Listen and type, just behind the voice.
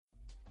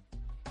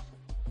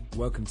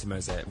Welcome to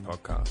Mosaic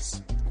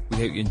Podcasts. We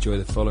hope you enjoy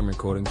the following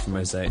recording from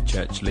Mosaic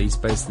Church Leeds,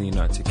 based in the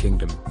United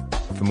Kingdom.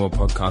 For more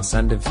podcasts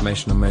and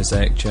information on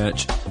Mosaic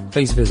Church,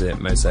 please visit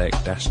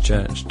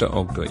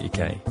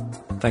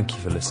mosaic-church.org.uk. Thank you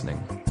for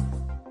listening.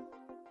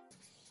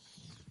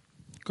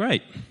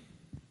 Great.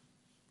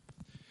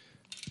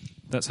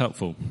 That's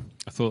helpful.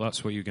 I thought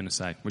that's what you were going to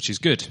say, which is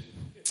good.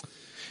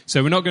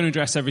 So we're not going to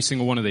address every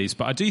single one of these,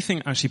 but I do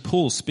think actually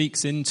Paul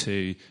speaks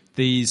into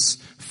these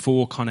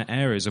four kind of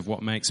areas of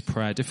what makes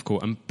prayer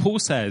difficult. And Paul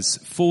says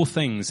four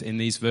things in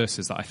these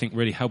verses that I think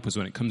really help us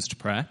when it comes to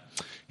prayer.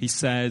 He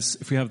says,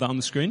 if we have that on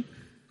the screen,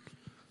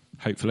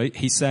 hopefully,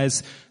 he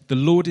says, the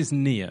Lord is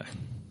near.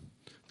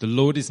 The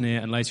Lord is near,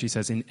 and later he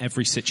says, in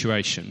every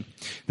situation.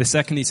 The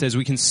second, he says,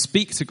 we can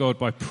speak to God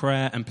by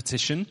prayer and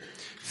petition.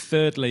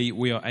 Thirdly,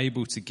 we are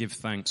able to give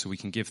thanks, or we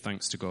can give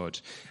thanks to God.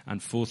 And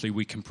fourthly,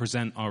 we can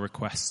present our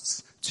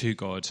requests to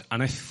God.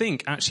 And I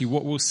think actually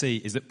what we'll see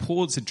is that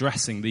Paul's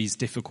addressing these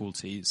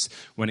difficulties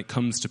when it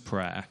comes to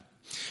prayer.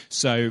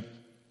 So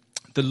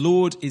the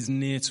Lord is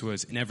near to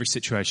us in every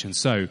situation.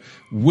 So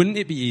wouldn't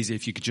it be easy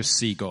if you could just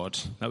see God?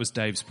 That was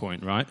Dave's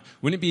point, right?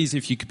 Wouldn't it be easy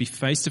if you could be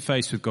face to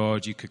face with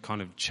God? You could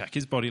kind of check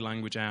his body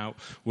language out,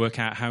 work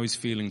out how he's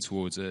feeling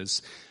towards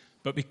us.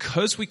 But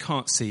because we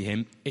can't see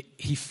him,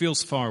 he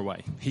feels far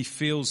away. He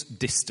feels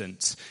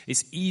distant.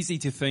 It's easy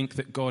to think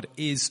that God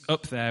is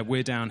up there,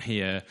 we're down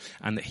here,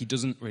 and that he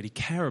doesn't really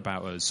care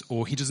about us,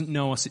 or he doesn't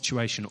know our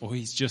situation, or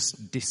he's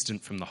just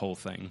distant from the whole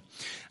thing.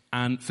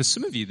 And for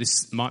some of you,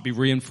 this might be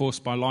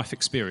reinforced by life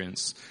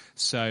experience.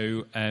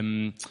 So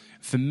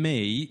for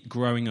me,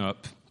 growing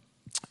up,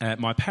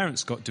 my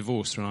parents got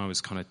divorced when I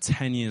was kind of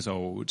 10 years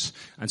old.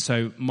 And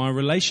so my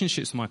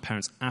relationships with my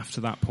parents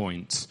after that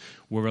point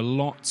were a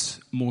lot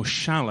more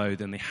shallow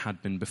than they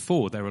had been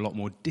before. They were a lot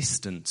more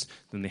distant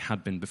than they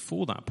had been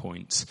before that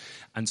point.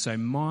 And so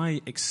my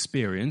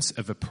experience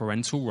of a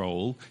parental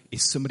role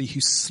is somebody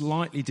who's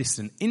slightly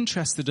distant,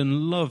 interested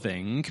and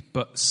loving,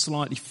 but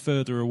slightly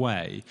further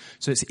away.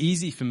 So it's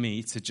easy for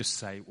me to just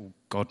say, well,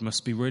 God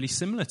must be really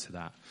similar to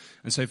that.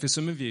 And so for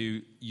some of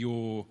you,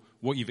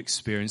 what you've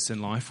experienced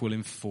in life will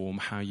inform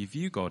how you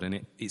view God.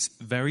 And it's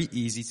very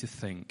easy to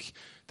think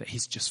that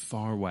he's just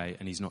far away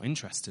and he's not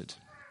interested.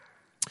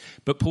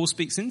 But Paul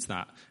speaks into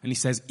that, and he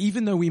says,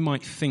 even though we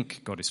might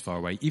think God is far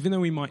away, even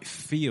though we might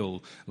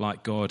feel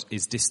like God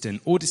is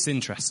distant or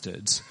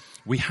disinterested,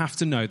 we have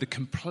to know the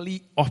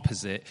complete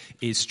opposite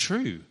is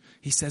true.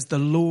 He says the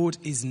Lord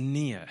is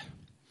near.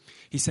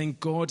 He's saying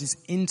God is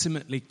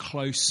intimately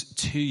close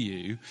to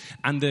you,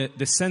 and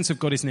the sense of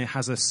God is near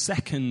has a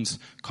second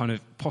kind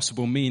of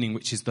possible meaning,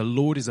 which is the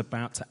Lord is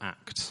about to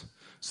act.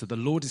 So the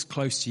Lord is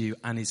close to you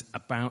and is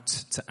about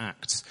to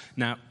act.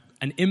 Now,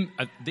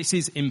 this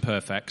is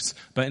imperfect,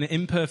 but an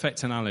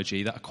imperfect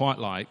analogy that I quite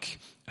like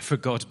for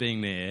God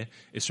being near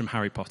is from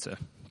Harry Potter.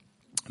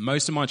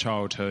 Most of my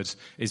childhood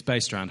is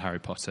based around Harry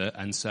Potter,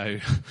 and so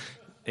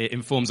it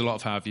informs a lot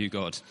of how I view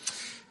God.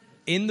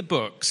 In the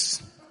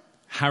books,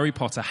 Harry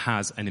Potter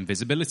has an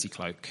invisibility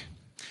cloak,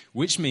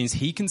 which means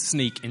he can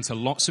sneak into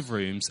lots of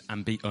rooms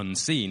and be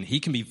unseen. He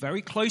can be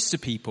very close to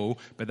people,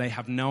 but they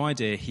have no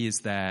idea he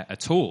is there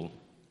at all.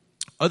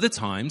 Other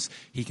times,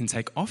 he can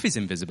take off his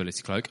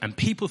invisibility cloak and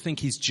people think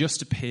he's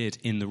just appeared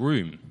in the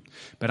room,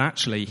 but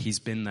actually he's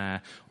been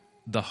there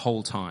the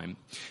whole time.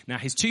 Now,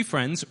 his two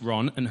friends,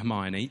 Ron and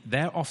Hermione,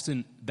 they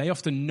often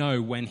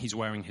know when he's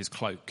wearing his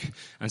cloak.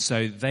 And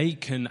so they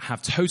can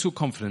have total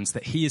confidence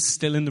that he is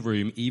still in the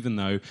room, even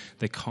though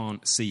they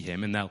can't see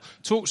him. And they'll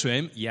talk to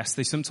him. Yes,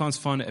 they sometimes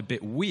find it a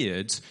bit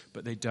weird,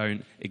 but they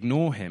don't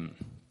ignore him.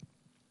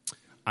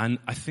 And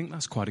I think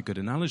that's quite a good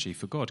analogy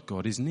for God.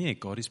 God is near.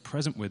 God is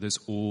present with us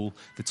all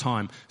the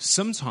time.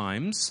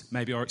 Sometimes,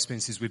 maybe our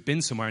experience is we've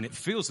been somewhere and it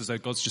feels as though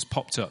God's just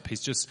popped up. He's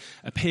just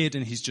appeared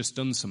and he's just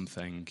done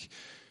something.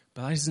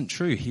 But that isn't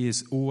true. He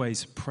is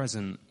always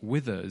present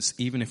with us,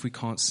 even if we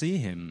can't see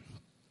him.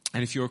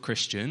 And if you're a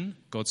Christian,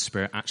 God's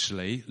Spirit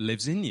actually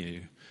lives in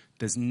you.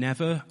 There's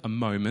never a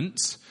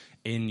moment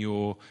in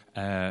your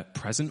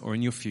present or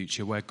in your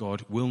future where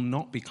God will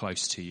not be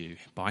close to you.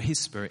 By his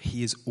Spirit,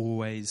 he is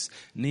always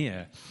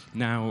near.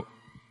 Now,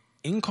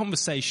 in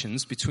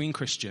conversations between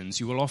Christians,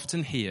 you will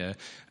often hear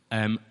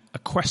a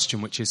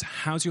question which is,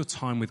 how's your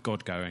time with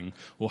God going?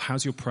 Or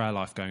how's your prayer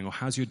life going? Or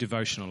how's your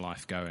devotional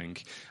life going?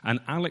 And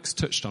Alex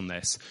touched on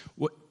this.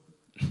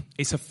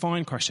 It's a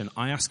fine question.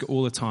 I ask it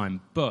all the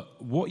time.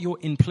 But what you're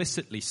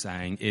implicitly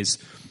saying is,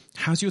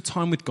 how's your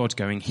time with God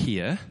going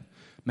here?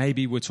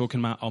 Maybe we're talking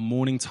about our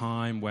morning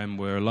time when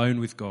we're alone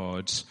with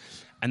God.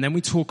 And then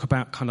we talk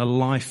about kind of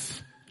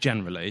life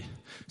generally.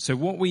 So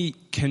what we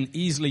can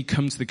easily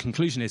come to the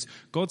conclusion is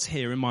God's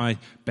here in my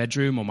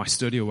bedroom or my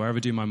study or wherever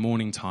I do my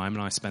morning time,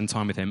 and I spend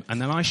time with him.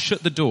 And then I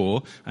shut the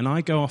door and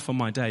I go off on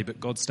my day, but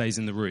God stays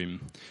in the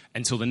room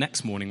until the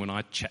next morning when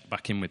I check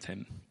back in with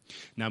him.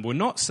 Now, we're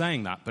not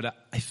saying that, but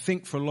I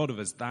think for a lot of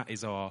us, that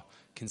is our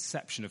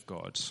conception of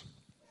God.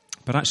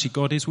 But actually,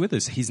 God is with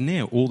us. He's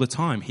near all the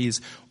time. He is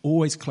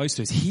always close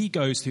to us. He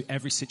goes through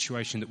every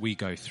situation that we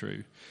go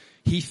through.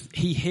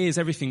 He hears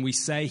everything we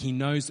say. He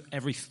knows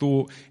every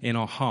thought in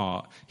our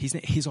heart.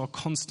 He's our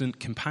constant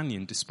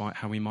companion despite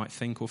how we might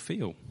think or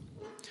feel.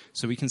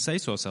 So we can say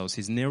to ourselves,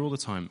 he's near all the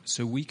time.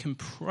 So we can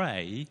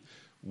pray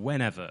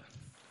whenever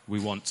we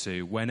want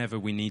to, whenever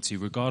we need to,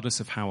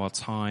 regardless of how our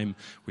time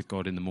with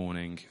God in the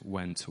morning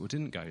went or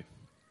didn't go.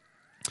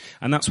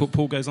 And that's what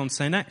Paul goes on to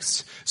say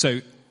next.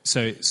 So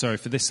sorry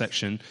for this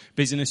section.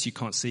 Busyness, you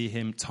can't see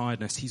him.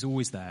 Tiredness, he's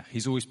always there.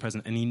 He's always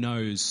present, and he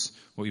knows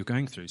what you're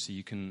going through. So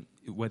you can,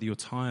 whether you're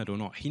tired or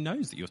not, he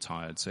knows that you're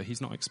tired. So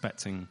he's not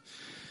expecting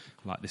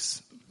like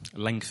this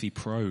lengthy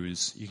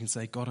prose. You can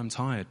say, God, I'm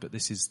tired, but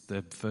this is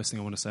the first thing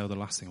I want to say or the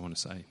last thing I want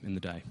to say in the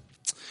day.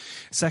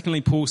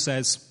 Secondly, Paul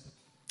says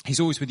he's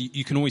always with you.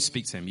 You can always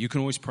speak to him. You can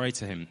always pray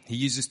to him. He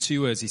uses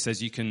two words. He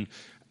says you can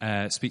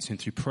speak to him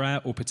through prayer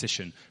or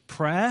petition.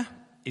 Prayer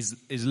is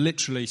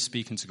literally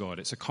speaking to God.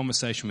 It's a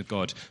conversation with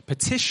God.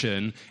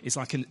 Petition is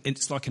like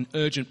an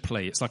urgent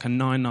plea. It's like a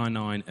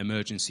 999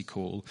 emergency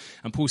call.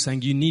 And Paul's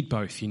saying you need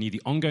both. You need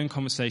the ongoing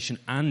conversation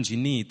and you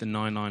need the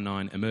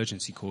 999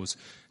 emergency calls.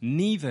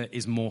 Neither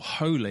is more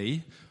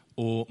holy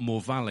or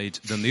more valid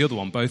than the other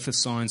one. Both are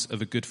signs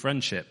of a good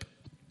friendship.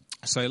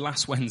 So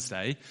last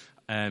Wednesday,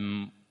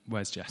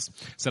 where's Jess?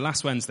 So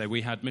last Wednesday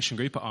we had mission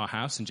group at our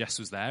house and Jess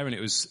was there and it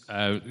was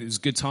a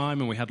good time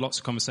and we had lots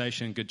of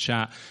conversation, good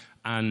chat.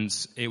 And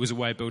it was a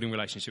way of building a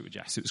relationship with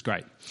Jess. It was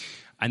great.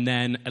 And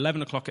then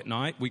 11 o'clock at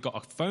night, we got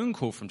a phone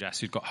call from Jess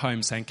who'd got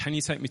home saying, can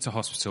you take me to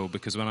hospital?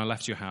 Because when I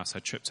left your house, I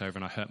tripped over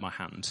and I hurt my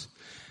hand.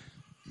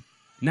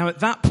 Now, at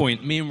that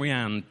point, me and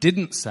Rianne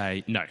didn't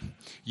say, no,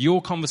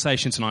 your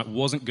conversation tonight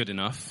wasn't good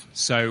enough,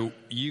 so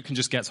you can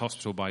just get to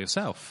hospital by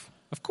yourself.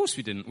 Of course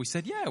we didn't. We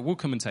said, yeah, we'll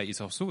come and take you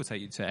to hospital. We'll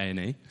take you to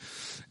A&E.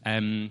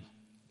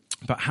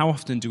 But how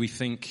often do we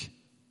think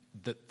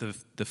that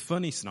the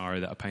funny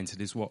scenario that I painted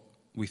is what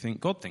we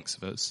think God thinks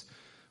of us?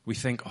 We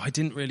think, I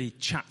didn't really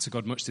chat to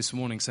God much this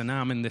morning, so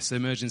now I'm in this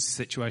emergency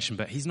situation,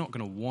 but he's not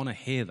going to want to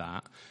hear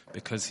that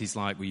because he's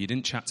like, well, you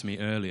didn't chat to me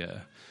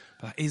earlier.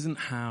 But that isn't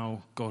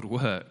how God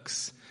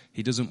works.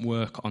 He doesn't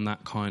work on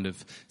that kind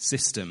of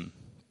system.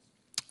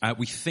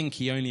 We think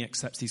he only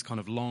accepts these kind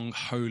of long,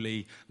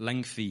 holy,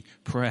 lengthy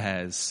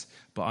prayers,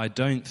 but I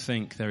don't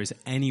think there is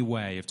any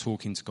way of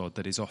talking to God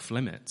that is off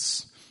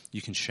limits.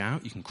 You can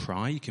shout, you can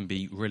cry, you can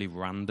be really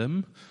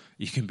random,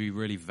 you can be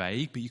really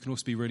vague, but you can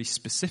also be really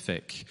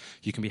specific.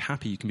 You can be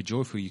happy, you can be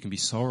joyful, you can be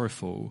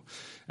sorrowful.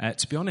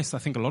 To be honest, I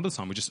think a lot of the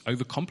time we just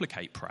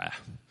overcomplicate prayer.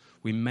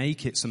 We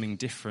make it something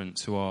different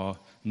to our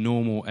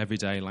normal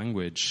everyday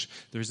language.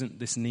 There isn't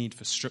this need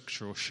for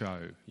structure or show.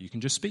 You can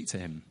just speak to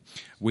him.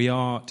 We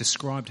are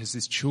described as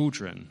his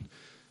children.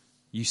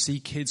 You see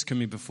kids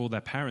coming before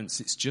their parents.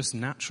 It's just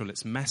natural.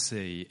 It's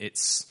messy.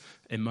 It's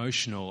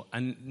emotional.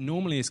 And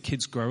normally as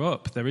kids grow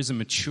up, there is a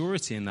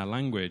maturity in their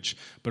language,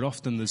 but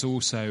often there's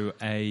also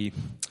they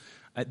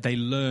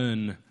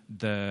learn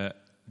their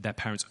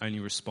parents only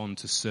respond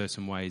to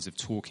certain ways of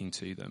talking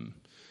to them.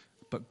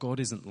 But God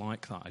isn't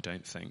like that, I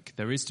don't think.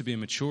 There is to be a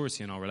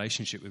maturity in our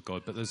relationship with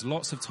God, but there's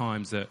lots of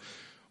times that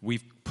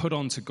we've put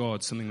onto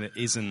God something that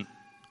isn't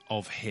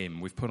of him.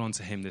 We've put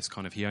onto him this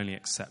kind of, he only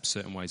accepts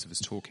certain ways of us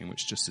talking,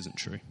 which just isn't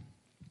true.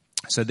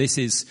 So this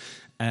is,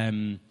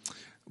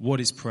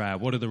 what is prayer?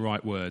 What are the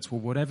right words? Well,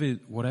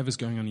 whatever's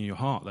going on in your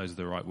heart, those are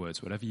the right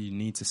words. Whatever you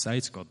need to say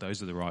to God,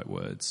 those are the right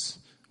words.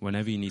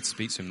 Whenever you need to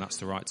speak to him, that's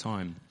the right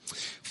time.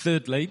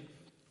 Thirdly,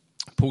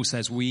 Paul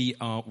says we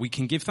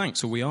can give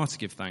thanks, or we are to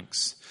give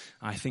thanks.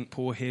 I think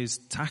Paul here is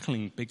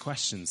tackling big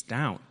questions: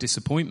 doubt,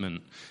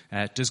 disappointment.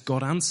 Does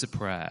God answer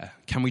prayer?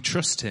 Can we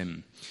trust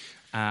him?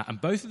 And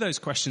both of those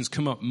questions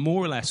come up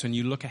more or less when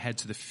you look ahead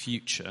to the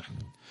future.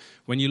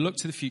 When you look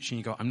to the future and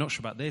you go, I'm not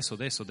sure about this or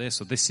this or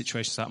this, or this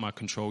situation's out of my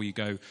control, you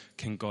go,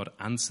 can God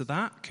answer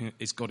that?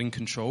 Is God in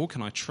control?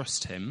 Can I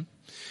trust him?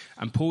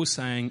 And Paul's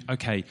saying,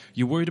 okay,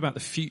 you're worried about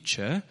the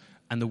future,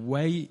 and the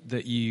way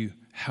that you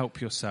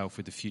help yourself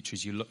with the future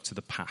is you look to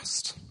the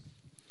past.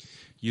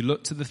 You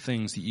look to the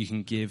things that you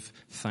can give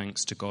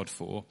thanks to God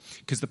for.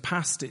 Because the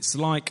past, it's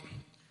like,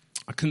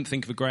 I couldn't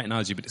think of a great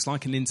analogy, but it's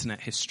like an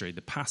internet history.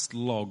 The past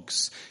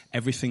logs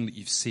everything that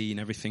you've seen,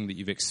 everything that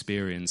you've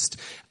experienced,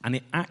 and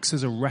it acts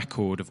as a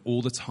record of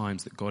all the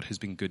times that God has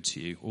been good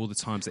to you, all the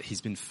times that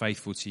he's been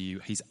faithful to you,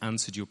 he's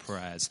answered your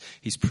prayers,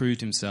 he's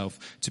proved himself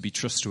to be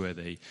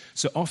trustworthy.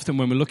 So often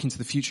when we're looking to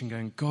the future and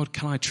going, God,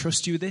 can I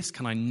trust you with this?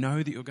 Can I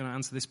know that you're going to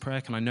answer this prayer?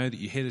 Can I know that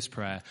you hear this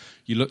prayer?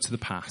 You look to the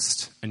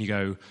past and you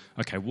go,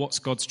 okay, what's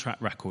God's track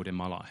record in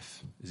my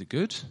life? Is it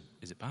good?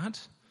 Is it bad?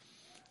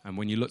 And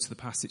when you look to the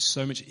past, it's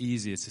so much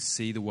easier to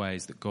see the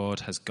ways that God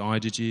has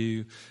guided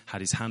you,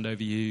 had his hand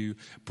over you,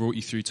 brought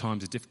you through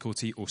times of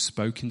difficulty, or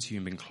spoken to you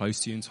and been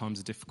close to you in times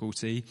of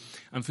difficulty.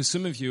 And for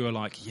some of you are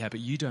like, yeah, but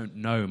you don't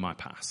know my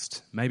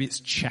past. Maybe it's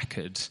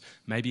checkered.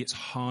 Maybe it's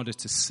harder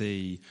to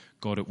see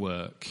God at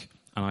work.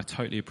 And I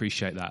totally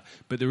appreciate that.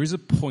 But there is a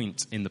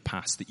point in the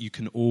past that you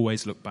can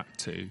always look back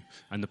to.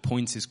 And the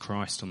point is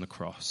Christ on the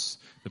cross.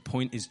 The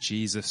point is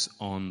Jesus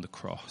on the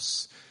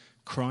cross.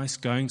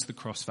 Christ going to the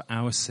cross for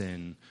our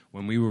sin,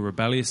 when we were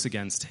rebellious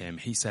against him,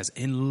 he says,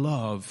 in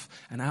love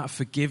and out of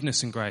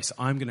forgiveness and grace,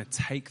 I'm going to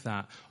take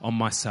that on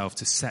myself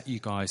to set you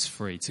guys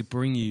free, to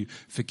bring you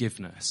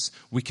forgiveness.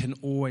 We can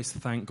always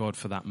thank God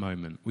for that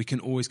moment. We can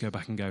always go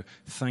back and go,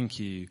 thank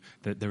you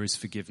that there is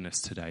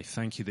forgiveness today.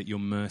 Thank you that your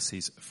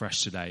mercy's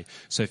fresh today.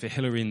 So for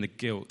Hillary in the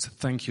guilt,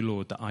 thank you,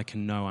 Lord, that I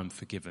can know I'm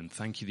forgiven.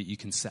 Thank you that you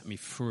can set me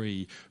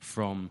free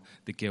from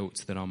the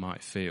guilt that I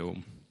might feel.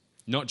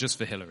 Not just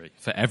for Hillary,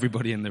 for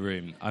everybody in the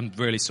room. I'm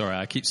really sorry,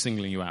 I keep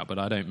singling you out, but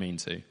I don't mean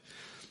to.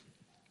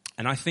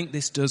 And I think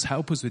this does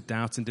help us with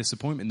doubt and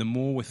disappointment. The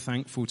more we're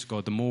thankful to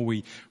God, the more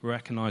we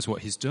recognize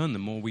what he's done, the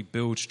more we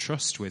build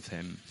trust with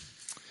him.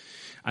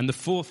 And the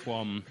fourth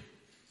one's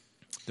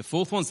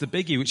the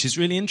biggie, which is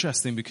really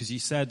interesting because you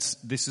said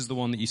this is the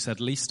one that you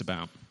said least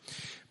about.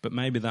 But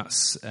maybe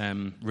that's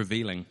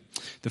revealing.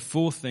 The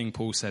fourth thing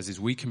Paul says is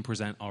we can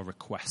present our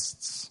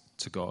requests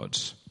to God.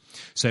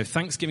 So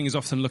thanksgiving is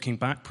often looking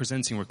back,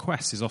 presenting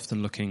requests is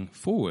often looking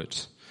forward.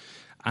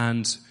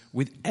 And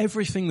with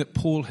everything that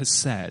Paul has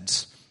said,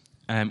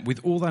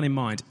 with all that in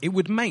mind, it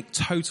would make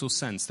total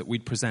sense that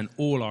we'd present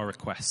all our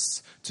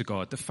requests to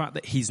God. The fact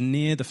that he's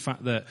near, the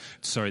fact that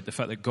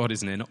God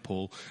is near, not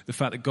Paul, the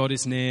fact that God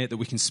is near, that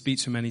we can speak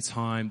to him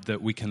anytime,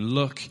 that we can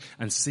look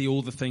and see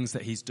all the things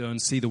that he's done,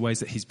 see the ways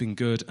that he's been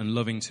good and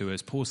loving to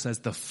us. Paul says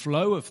the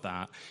flow of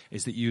that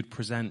is that you'd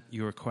present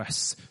your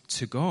requests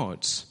to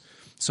God.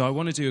 So I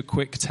want to do a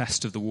quick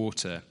test of the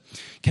water.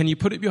 Can you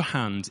put up your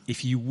hand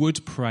if you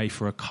would pray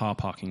for a car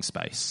parking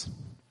space?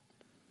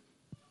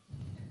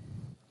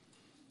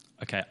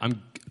 Okay,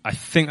 I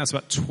think that's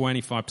about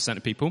 25%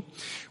 of people.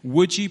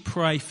 Would you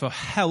pray for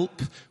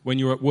help when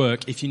you're at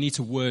work if you need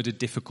to word a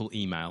difficult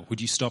email? Would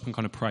you stop and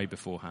kind of pray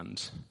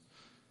beforehand?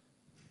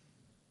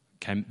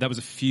 Okay, that was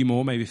a few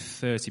more, maybe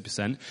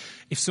 30%.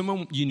 If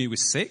someone you knew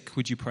was sick,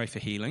 would you pray for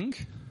healing?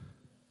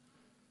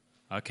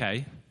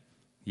 Okay.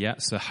 Yeah,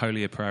 so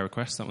holier prayer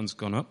request, that one's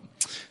gone up.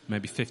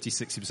 Maybe 50,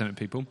 60% of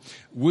people.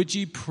 Would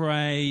you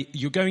pray,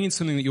 you're going into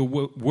something that you're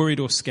worried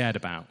or scared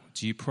about.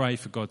 Do you pray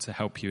for God to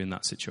help you in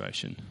that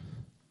situation?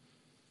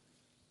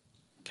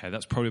 Okay,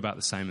 that's probably about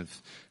the same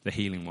as the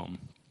healing one.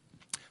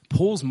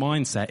 Paul's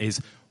mindset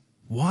is,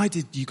 why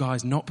did you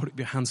guys not put up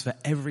your hands for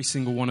every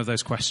single one of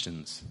those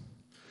questions?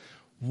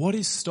 What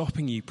is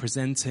stopping you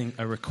presenting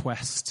a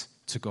request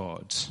to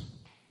God?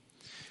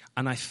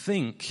 And I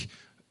think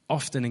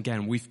often,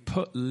 again, we've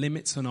put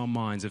limits on our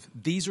minds of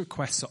these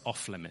requests are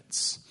off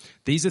limits.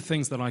 These are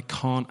things that I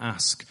can't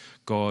ask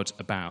God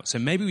about. So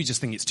maybe we just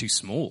think it's too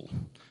small.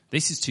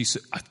 This is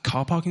a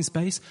car parking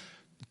space?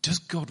 Does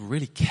God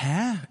really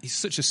care? It's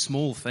such a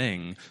small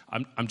thing.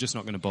 I'm just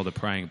not going to bother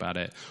praying about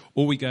it.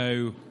 Or we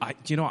go, I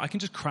can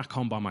just crack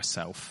on by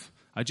myself.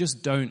 I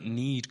just don't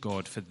need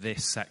God for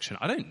this section.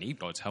 I don't need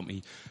God to help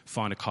me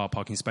find a car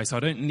parking space. I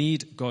don't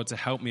need God to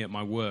help me at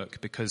my work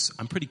because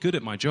I'm pretty good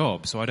at my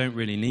job, so I don't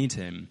really need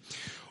him.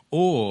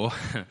 Or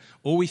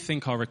we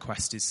think our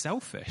request is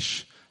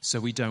selfish,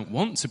 so we don't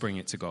want to bring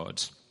it to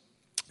God.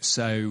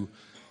 So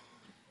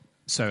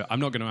I'm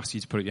not going to ask you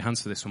to put up your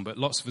hands for this one, but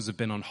lots of us have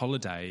been on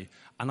holiday,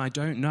 and I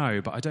don't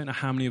know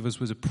how many of us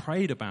would have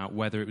prayed about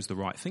whether it was the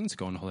right thing to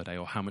go on holiday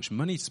or how much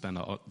money to spend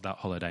on that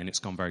holiday, and it's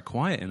gone very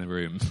quiet in the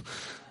room.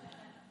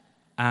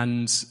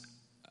 And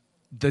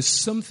there's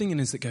something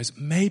in us that goes,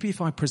 maybe if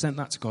I present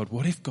that to God,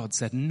 what if God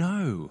said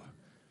no?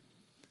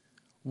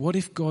 What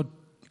if God,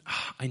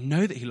 I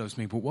know that he loves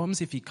me, but what happens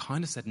if he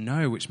kind of said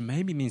no, which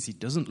maybe means he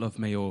doesn't love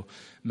me, or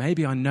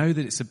maybe I know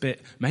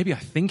that maybe I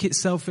think it's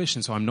selfish,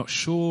 and so I'm not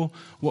sure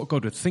what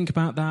God would think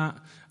about that.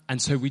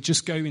 And so we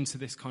just go into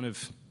this kind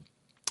of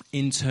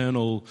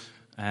internal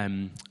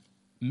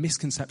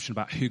misconception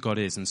about who God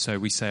is, and so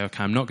we say,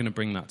 okay, I'm not going to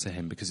bring that to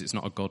him because it's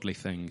not a godly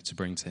thing to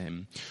bring to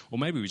him. Or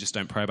maybe we just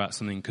don't pray about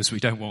something because we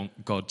don't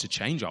want God to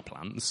change our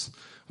plans.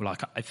 We're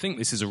like, I think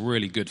this is a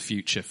really good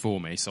future for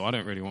me, so I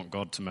don't really want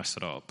God to mess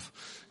it up,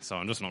 so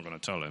I'm just not going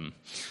to tell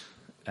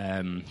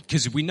him.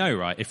 Because we know,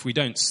 right, if we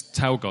don't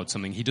tell God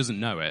something, he doesn't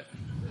know it.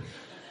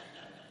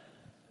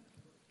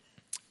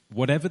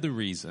 Whatever the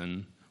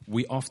reason,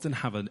 we often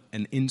have an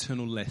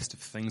internal list of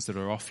things that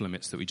are off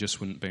limits that we just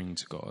wouldn't bring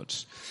to God.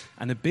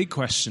 And the big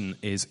question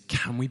is,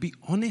 can we be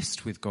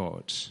honest with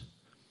God?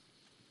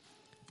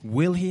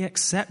 Will he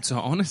accept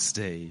our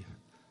honesty?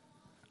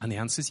 And the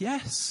answer is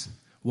yes.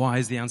 Why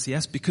is the answer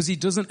yes? Because he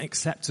doesn't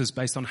accept us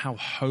based on how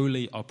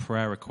holy our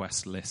prayer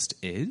request list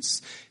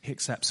is. He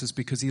accepts us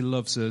because he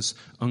loves us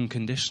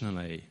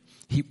unconditionally.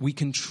 We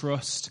can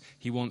trust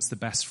he wants the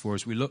best for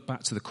us. We look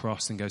back to the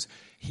cross and goes,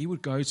 he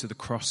would go to the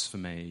cross for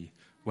me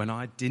when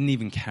I didn't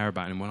even care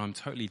about him, when I'm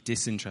totally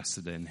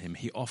disinterested in him.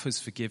 He offers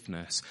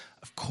forgiveness.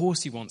 Of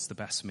course he wants the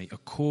best for me.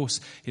 Of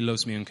course he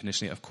loves me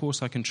unconditionally. Of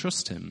course I can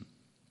trust him.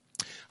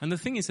 And the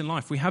thing is, in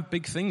life, we have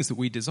big things that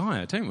we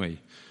desire, don't we?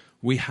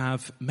 We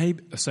have,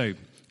 so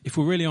if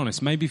we're really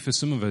honest, maybe for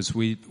some of us,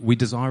 we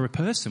desire a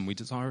person, we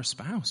desire a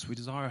spouse, we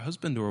desire a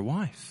husband or a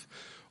wife.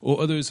 Or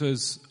others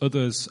of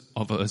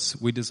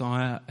us, we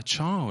desire a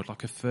child,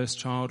 like a first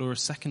child or a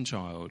second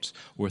child,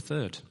 or a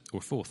third or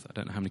a fourth. I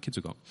don't know how many kids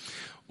we've got.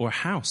 Or a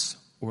house,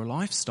 or a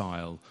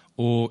lifestyle,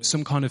 or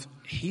some kind of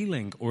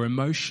healing or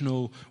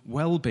emotional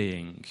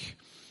well-being.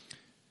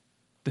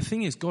 The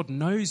thing is, God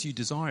knows you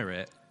desire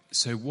it,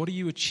 so what are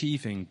you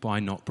achieving by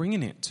not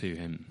bringing it to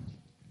him?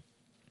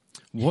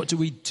 What do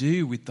we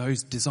do with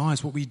those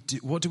desires? What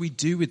do we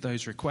do with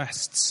those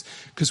requests?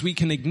 Because we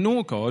can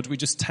ignore God, we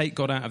just take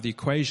God out of the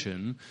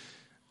equation,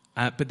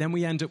 but then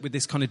we end up with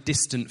this kind of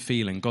distant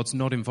feeling. God's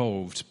not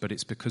involved, but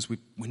it's because we're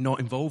not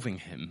involving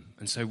him.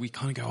 And so we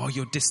kind of go, oh,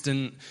 you're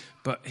distant,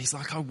 but he's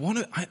like,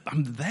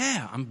 I'm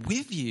there, I'm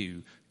with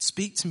you.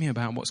 Speak to me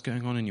about what's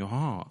going on in your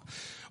heart.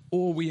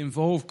 Or we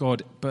involve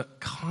God, but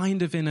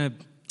kind of in a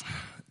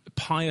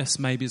pious,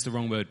 maybe is the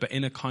wrong word, but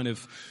in a kind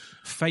of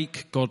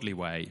fake godly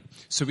way.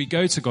 So we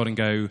go to God and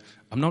go,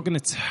 I'm not going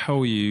to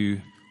tell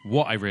you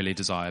what I really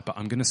desire, but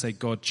I'm going to say,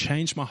 God,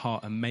 change my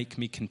heart and make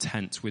me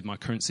content with my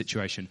current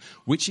situation,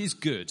 which is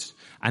good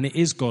and it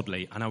is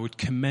godly, and I would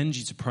commend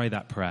you to pray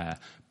that prayer.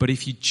 But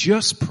if you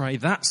just pray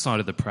that side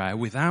of the prayer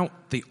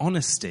without the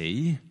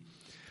honesty,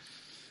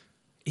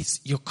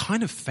 you're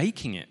kind of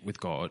faking it with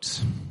God.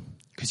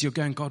 Because you're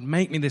going, God,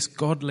 make me this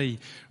godly,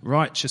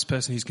 righteous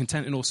person who's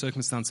content in all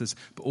circumstances,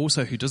 but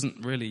also who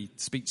doesn't really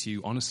speak to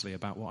you honestly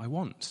about what I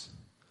want.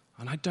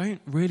 And I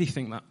don't really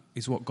think that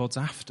is what God's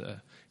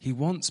after. He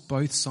wants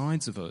both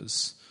sides of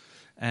us.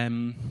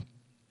 And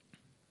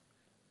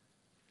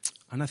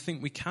I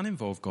think we can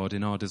involve God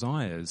in our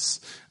desires.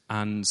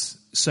 And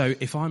so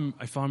if I'm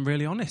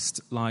really honest,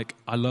 like,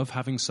 I love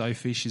having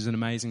Sophie, she's an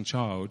amazing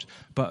child,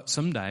 but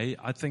someday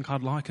I think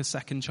I'd like a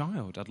second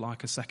child. I'd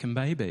like a second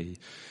baby.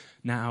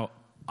 Now,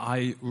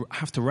 I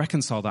have to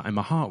reconcile that in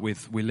my heart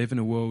with, we live in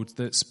a world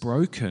that's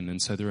broken,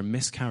 and so there are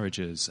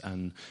miscarriages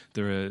and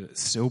there are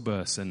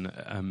stillbirths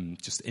and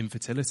just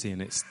infertility,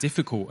 and it's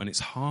difficult and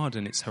it's hard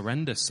and it's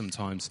horrendous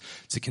sometimes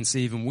to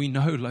conceive, and we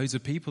know loads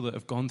of people that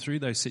have gone through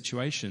those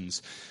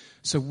situations.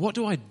 So what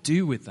do I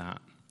do with that?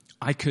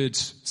 I could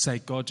say,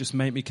 God, just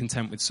make me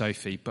content with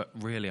Sophie, but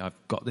really I've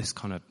got this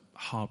kind of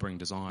harboring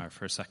desire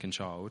for a second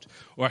child.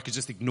 Or I could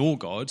just ignore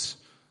God.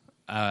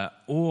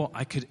 Or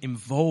I could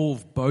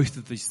involve both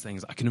of these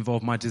things. I can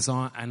involve my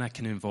desire and I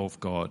can involve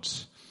God.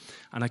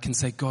 And I can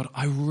say, God,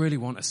 I really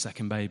want a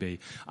second baby.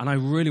 And I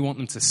really want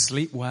them to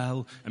sleep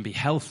well and be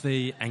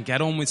healthy and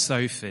get on with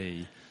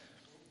Sophie.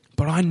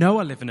 But I know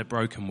I live in a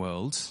broken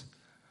world.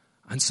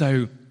 And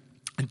so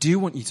I do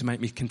want you to make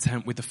me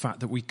content with the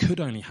fact that we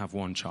could only have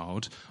one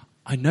child.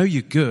 I know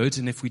you're good,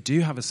 and if we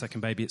do have a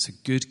second baby, it's a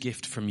good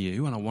gift from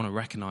you, and I want to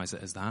recognize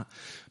it as that.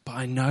 But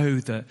I know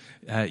that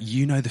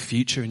you know the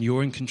future, and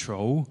you're in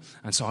control,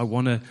 and so I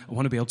want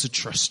to be able to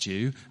trust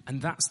you.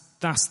 And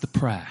that's the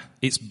prayer.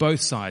 It's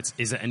both sides.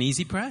 Is it an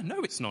easy prayer?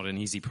 No, it's not an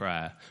easy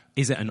prayer.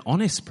 Is it an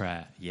honest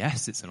prayer?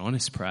 Yes, it's an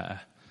honest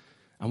prayer.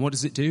 And what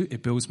does it do?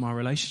 It builds my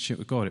relationship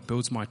with God. It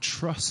builds my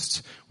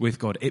trust with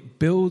God. It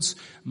builds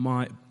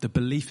the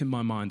belief in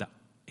my mind that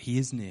he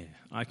is near.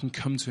 I can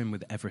come to him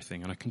with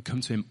everything, and I can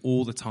come to him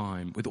all the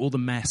time with all the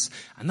mess.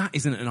 And that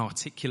isn't an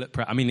articulate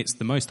prayer. I mean, it's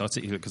the most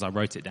articulate because I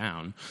wrote it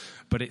down.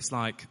 But it's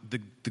like the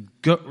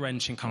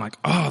gut-wrenching kind of like,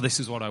 oh, this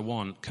is what I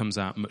want, comes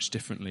out much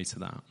differently to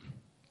that.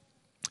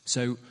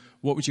 So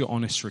what would your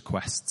honest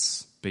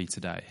requests be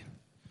today?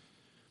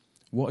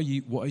 What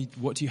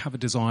do you have a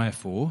desire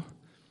for?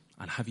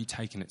 And have you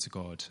taken it to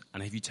God?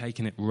 And have you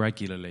taken it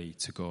regularly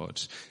to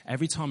God?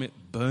 Every time it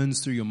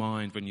burns through your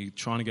mind when you're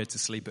trying to go to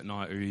sleep at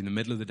night or you're in the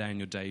middle of the day and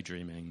you're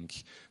daydreaming,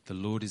 the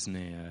Lord is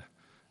near.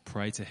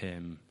 Pray to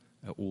him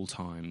at all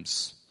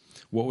times.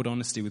 What would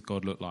honesty with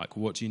God look like?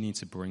 What do you need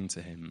to bring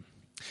to him?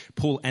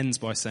 Paul ends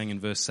by saying in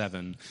verse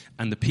 7,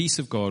 and the peace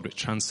of God which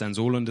transcends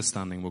all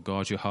understanding will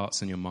guard your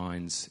hearts and your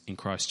minds in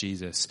Christ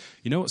Jesus.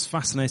 You know what's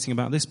fascinating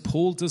about this?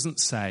 Paul doesn't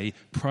say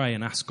pray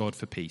and ask God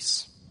for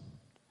peace.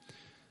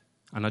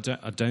 And I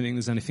don't think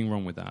there's anything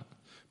wrong with that.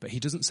 But he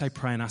doesn't say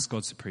pray and ask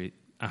God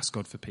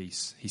for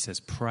peace. He says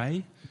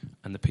pray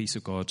and the peace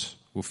of God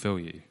will fill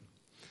you.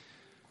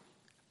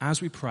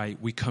 As we pray,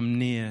 we come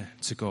near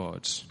to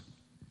God.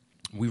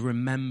 We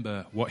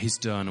remember what he's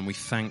done and we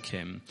thank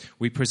him.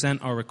 We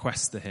present our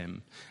requests to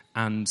him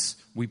and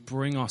we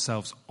bring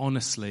ourselves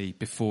honestly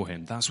before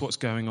him. That's what's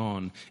going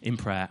on in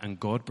prayer, and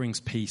God brings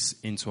peace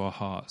into our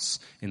hearts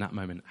in that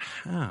moment.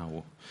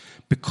 How?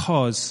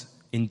 Because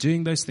in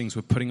doing those things,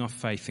 we're putting our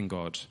faith in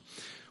God.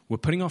 We're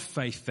putting our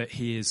faith that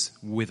he is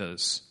with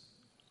us,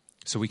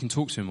 so we can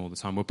talk to him all the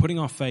time. We're putting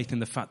our faith in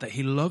the fact that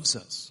he loves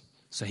us,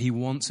 so he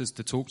wants us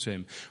to talk to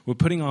him. We're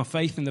putting our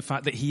faith in the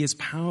fact that he is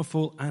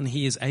powerful and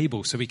he is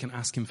able, so we can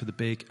ask him for the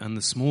big and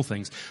the small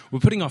things. We're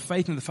putting our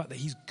faith in the fact that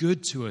he's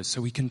good to us, so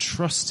we can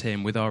trust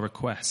him with our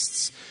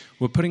requests.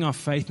 We're putting our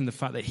faith in the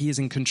fact that he is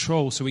in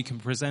control, so we can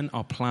present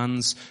our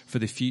plans for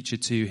the future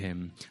to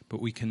him, but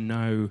we can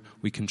know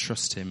we can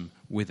trust him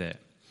with it.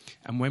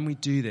 And when we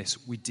do this,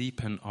 we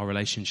deepen our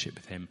relationship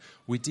with him.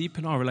 We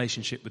deepen our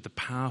relationship with the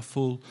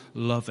powerful,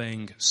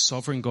 loving,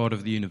 sovereign God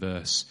of the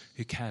universe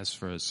who cares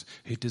for us,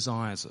 who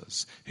desires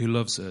us, who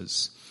loves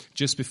us.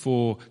 Just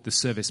before the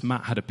service,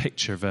 Matt had a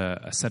picture of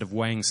a set of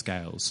weighing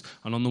scales.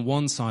 And on the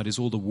one side is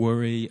all the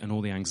worry and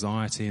all the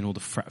anxiety and all the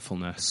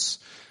fretfulness.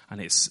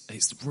 And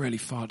it's really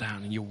far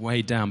down and you're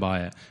weighed down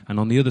by it. And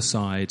on the other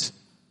side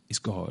is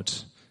God.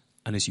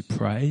 And as you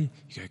pray,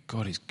 you go,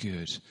 God is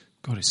good.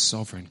 God is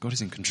sovereign. God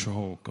is in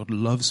control. God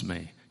loves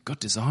me. God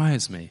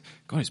desires me.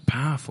 God is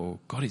powerful.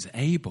 God is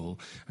able.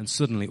 And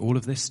suddenly all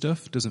of this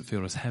stuff doesn't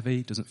feel as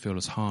heavy, doesn't feel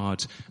as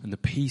hard. And the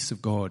peace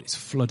of God is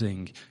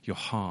flooding your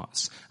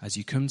hearts as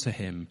you come to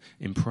him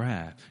in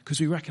prayer. Because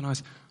we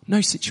recognize no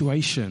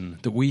situation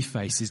that we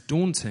face is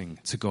daunting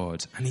to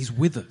God, and he's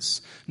with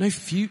us. No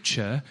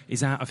future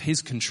is out of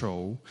his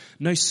control.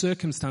 No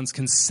circumstance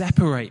can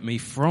separate me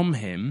from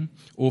him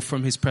or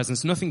from his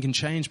presence. Nothing can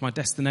change my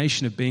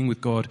destination of being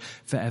with God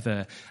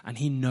forever. And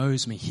he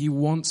knows me, he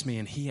wants me,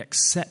 and he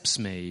accepts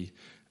me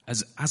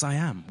as I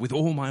am, with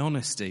all my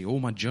honesty, all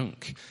my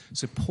junk.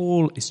 So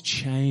Paul is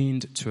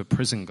chained to a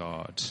prison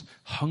guard,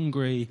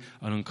 hungry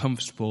and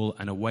uncomfortable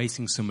and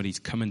awaiting somebody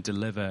to come and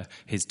deliver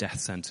his death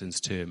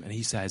sentence to him. And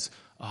he says,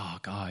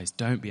 guys,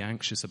 don't be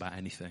anxious about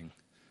anything.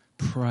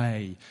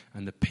 Pray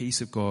and the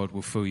peace of God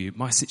will fill you.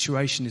 My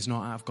situation is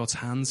not out of God's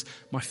hands.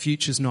 My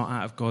future's not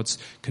out of God's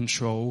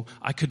control.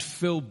 I could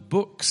fill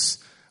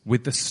books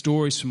with the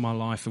stories from my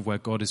life of where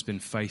God has been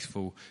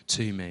faithful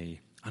to me.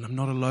 And I'm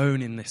not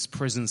alone in this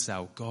prison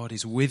cell. God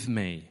is with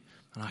me.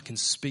 And I can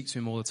speak to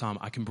him all the time.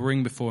 I can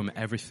bring before him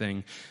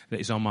everything that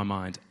is on my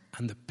mind.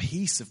 And the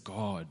peace of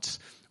God,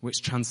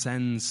 which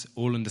transcends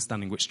all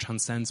understanding, which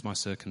transcends my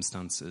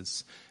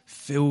circumstances,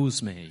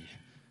 fills me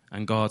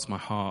and guards my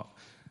heart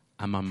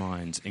and my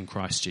mind in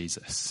Christ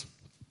Jesus.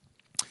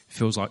 It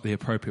feels like the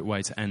appropriate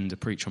way to end a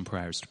preach on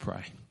prayer is to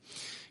pray.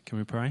 Can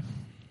we pray?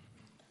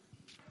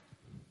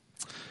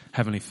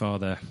 Heavenly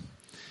Father,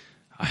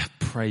 I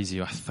praise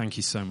you. I thank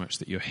you so much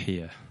that you're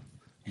here.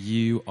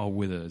 You are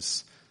with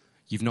us.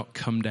 You've not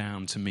come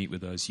down to meet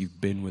with us.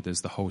 You've been with us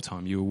the whole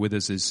time. You were with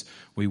us as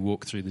we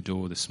walked through the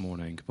door this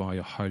morning by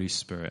your Holy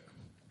Spirit.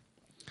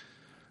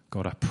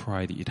 God, I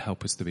pray that you'd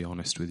help us to be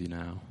honest with you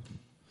now.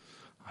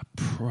 I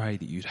pray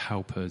that you'd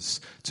help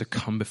us to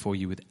come before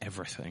you with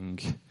everything,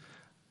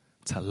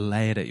 to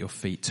lay it at your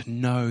feet, to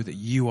know that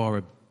you are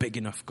a big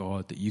enough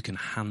God that you can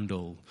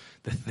handle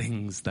the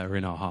things that are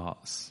in our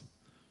hearts.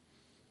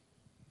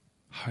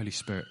 Holy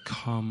Spirit,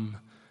 come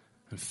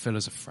and fill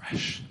us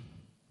afresh.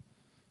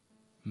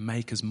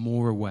 Make us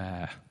more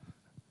aware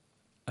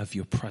of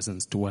your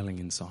presence dwelling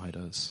inside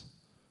us.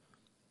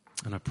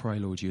 And I pray,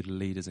 Lord, you'd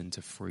lead us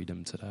into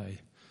freedom today.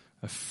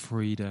 A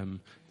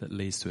freedom that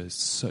leads to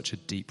such a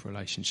deep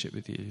relationship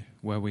with you,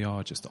 where we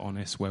are just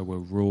honest, where we're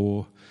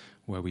raw,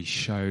 where we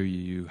show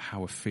you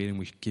how we're feeling.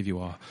 We give you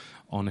our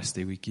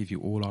honesty. We give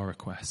you all our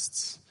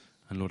requests.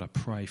 And Lord, I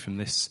pray from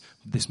this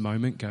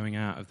moment going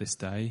out of this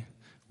day,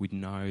 we'd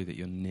know that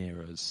you're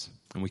near us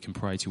and we can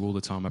pray to you all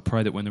the time. I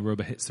pray that when the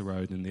rubber hits the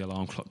road and the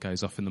alarm clock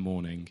goes off in the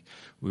morning,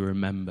 we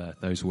remember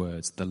those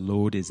words. The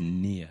Lord is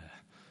near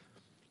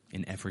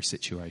in every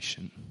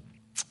situation.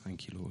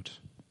 Thank you, Lord.